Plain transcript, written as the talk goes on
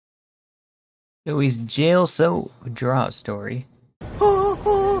So he's jail so drop story.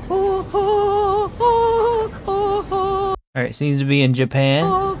 Alright, seems to be in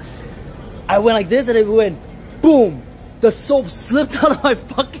Japan. I went like this and it went boom. The soap slipped out of my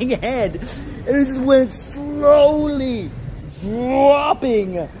fucking head and it just went slowly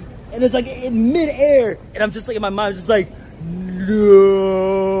dropping. And it's like in midair. And I'm just like in my mind, just like, no.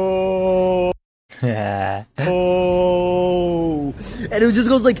 Oh. And it just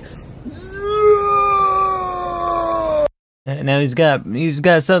goes like, now he's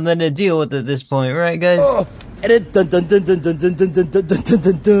got something to deal with at this point, right, guys? oh. And it dun dun dun dun dun dun dun dun dun dun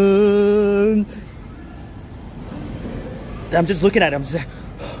dun dun. And I'm just looking at him.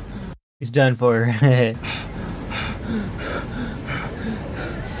 He's done for.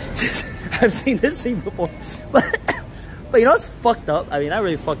 I've seen this scene before, but you know what's fucked up? I mean, not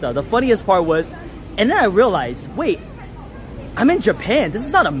really fucked up. The funniest part was, and then I realized, wait, I'm in Japan. This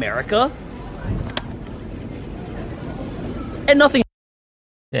is not America. And nothing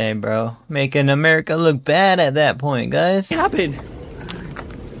Dang, bro, making America look bad at that point, guys. happened.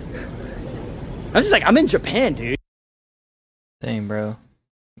 I'm just like, I'm in Japan, dude. Dang, bro,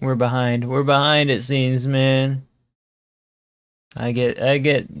 we're behind. We're behind. It seems, man. I get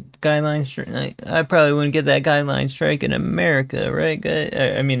guideline strike. I probably wouldn't get that guideline strike in America, right, guys?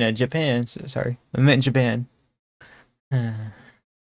 I mean, Japan. Sorry, I meant Japan.